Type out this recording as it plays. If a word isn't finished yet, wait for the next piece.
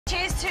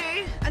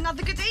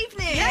another good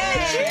evening.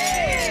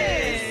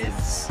 Yay!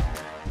 Cheers!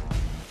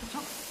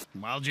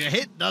 While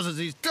Cahit does as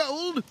he's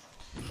told,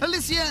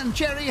 Alicia and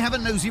Cherry have a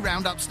nosy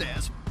round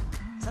upstairs.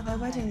 Is that their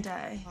wedding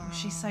day? Oh,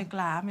 she's so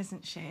glam,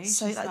 isn't she?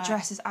 So She's that like...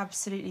 dress is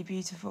absolutely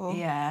beautiful.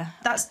 Yeah.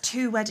 That's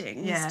 2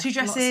 weddings. Yeah. 2 Lots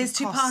dresses, of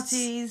 2 costs.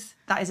 parties.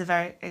 That is a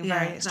very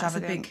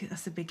extravagant.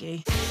 That's a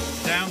biggie.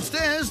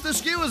 Downstairs, the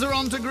skewers are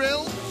on to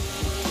grill.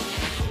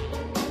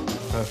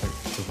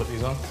 Perfect. Should we put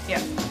these on?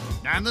 Yeah.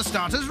 And the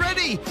starter's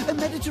ready. A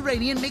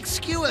Mediterranean mixed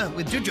skewer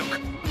with jujuk.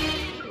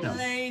 No.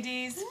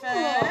 Ladies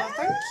first.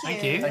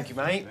 Thank you. Thank you,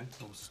 mate.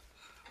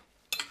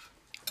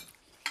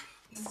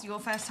 This is your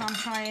first time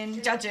trying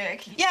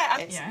jujuk. Yeah,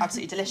 it's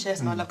absolutely delicious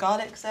and I love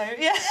garlic, so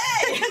yeah.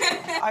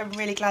 I'm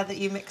really glad that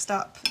you mixed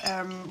up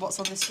what's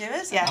on the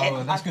skewers.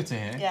 Yeah, that's good to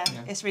hear. Yeah,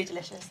 it's really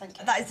delicious, thank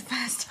you. That is the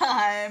first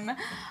time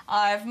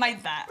I've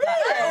made that.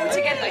 Really? All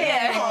together,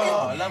 yeah.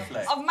 Oh,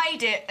 lovely. I've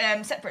made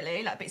it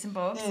separately, like bits and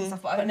bobs and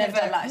stuff, but I've never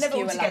done, like, a never all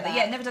skewer together. like that.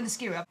 Yeah, never done a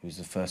skewer. It was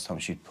the first time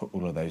she'd put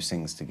all of those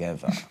things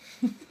together.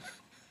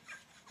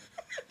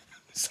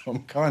 So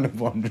I'm kind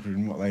of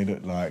wondering what they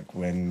looked like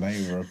when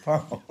they were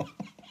apart.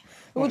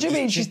 What do you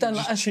mean she's done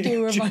like a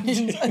skewer of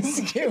onions, a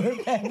skewer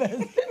of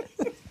peppers,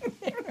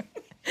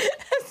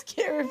 a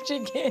skewer of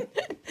chicken?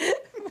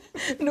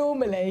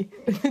 Normally,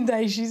 the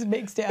day she's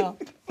mixed it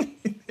up.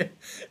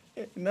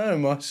 No,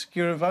 my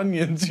skewer of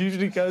onions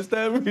usually goes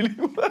down really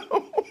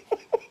well.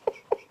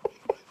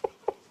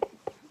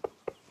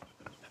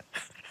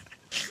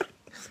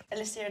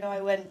 Alicia and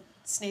I went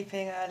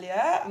snooping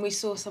earlier and we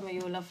saw some of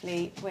your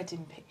lovely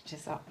wedding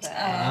pictures up there.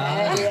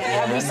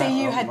 Yeah, and we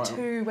see you had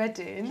 2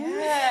 weddings.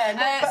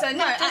 Yeah.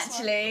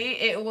 Actually,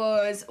 it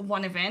was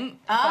one event.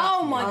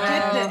 Oh my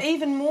goodness,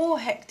 even more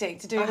hectic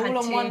to do I it had all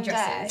on 2 one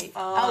dresses. day.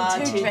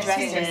 Oh, 2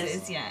 dresses. 2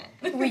 dresses, yeah.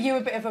 Were you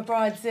a bit of a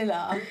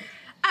bridezilla?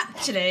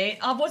 Actually,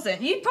 I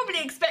wasn't. You'd probably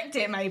expect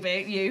it,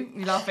 maybe.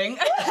 You're laughing.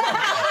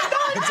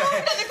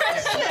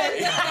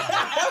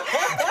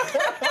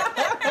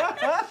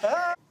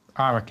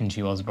 I reckon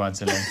she was a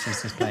bridezilla.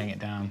 She's just playing it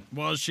down.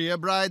 Was she a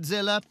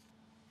bridezilla?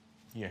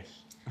 Yes.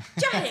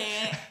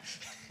 Cahit!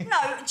 No,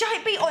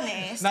 Cahit, be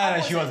honest.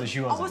 No, she wasn't.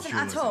 I wasn't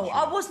at all.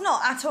 I was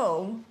not at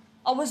all.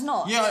 I was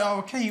not. Yeah,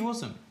 OK, you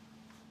wasn't.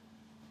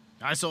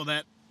 I saw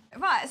that.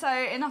 Right, so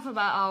enough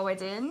about our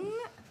wedding.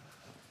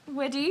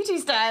 Where do you 2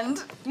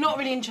 stand? Not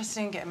really interested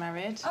in getting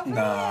married. Oh,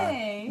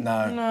 really?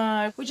 No.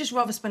 No, we'd just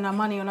rather spend our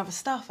money on other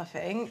stuff, I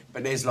think.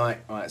 But there's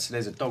like, right, so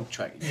there's a dog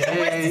track.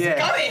 Where's this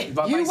going?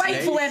 But You wait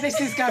basically- for where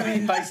this is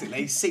going.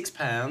 Basically,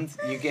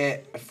 £6, you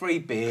get a free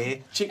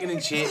beer, chicken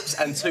and chips,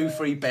 and 2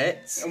 free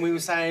bets. And we were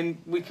saying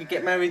we could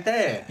get married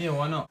there. Yeah,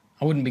 why not?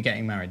 I wouldn't be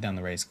getting married down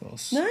the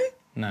racecourse. No?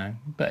 No,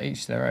 but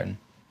each their own.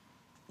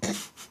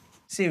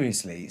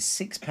 Seriously,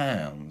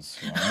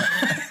 £6,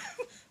 right?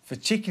 For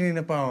chicken in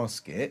a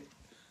basket,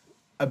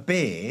 a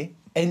beer,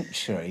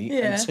 entry,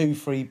 Yeah. and 2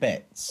 free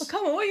bets. Well,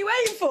 come on, what are you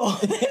waiting for?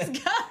 Let's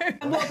go.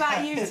 And what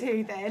about you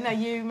 2 then? Are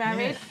you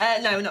married?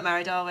 No, we're not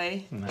married, are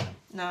we? No.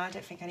 No, I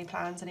don't think any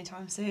plans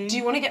anytime soon. Do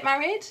you want to get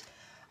married?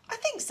 I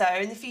think so,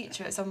 in the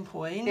future at some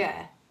point.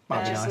 Yeah.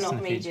 Might be Just nice not in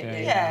the future,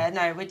 immediately. Yeah,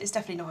 no, it's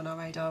definitely not on our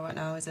radar right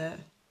now, is it?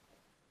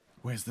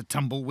 Where's the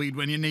tumbleweed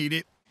when you need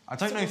it? I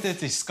don't know if they've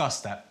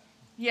discussed that.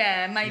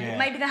 Yeah, maybe. Yeah.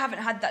 Maybe they haven't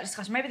had that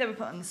discussion. Maybe they were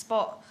put on the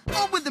spot.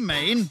 On with the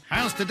main.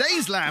 How's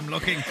today's lamb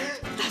looking?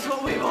 That's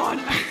what we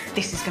want.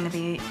 This is going to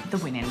be the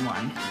winning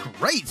one.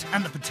 Great.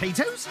 And the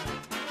potatoes?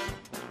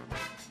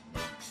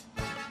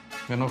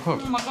 They're not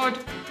cooked. Oh my God.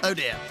 Oh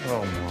dear.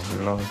 Oh,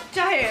 my Lord.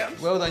 Cahit,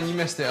 Well done, you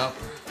messed it up.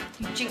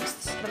 you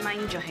jinxed the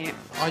manger here.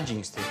 I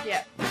jinxed it.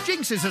 Yeah.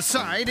 Jinxes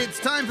aside, it's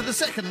time for the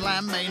second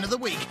lamb main of the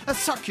week. A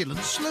succulent,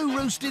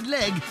 slow-roasted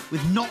leg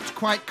with not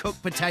quite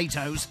cooked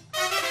potatoes.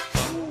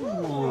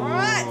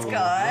 Right,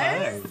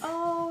 guys.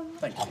 Oh,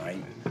 thank you,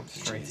 mate.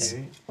 Straight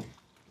in.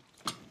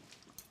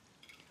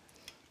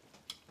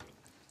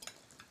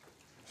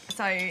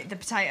 So the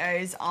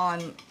potatoes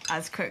aren't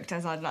as cooked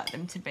as I'd like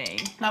them to be.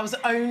 That was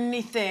the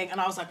only thing,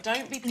 and I was like,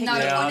 don't be picky. No,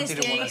 Yeah, I honestly,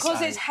 didn't want to Because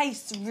say. it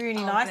tastes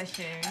really Oh, nice. bless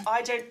you.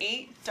 I don't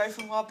eat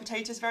Dauphinois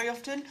potatoes very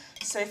often,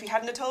 so if you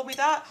hadn't have told me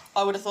that,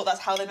 I would have thought that's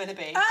how they're meant to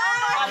be.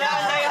 Ah!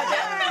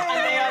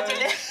 And they are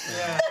delicious.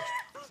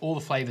 All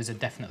the flavours are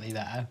definitely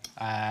there.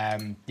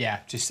 Yeah,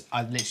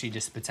 I literally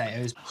just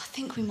potatoes. I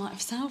think we might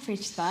have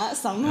salvaged that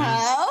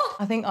somehow.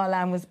 I think our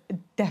lamb was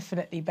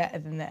definitely better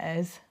than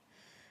theirs.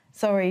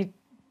 Sorry,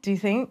 do you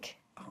think?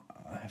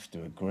 I have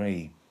to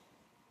agree.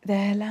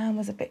 Their lamb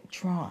was a bit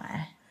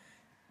dry.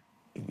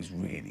 It was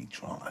really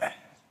dry.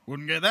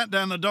 Wouldn't get that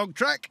down the dog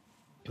track.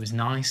 It was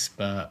nice,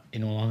 but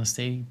in all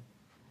honesty,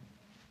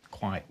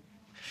 quite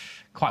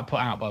put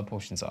out by the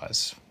portion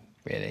size,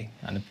 really.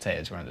 And the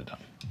potatoes were underdone.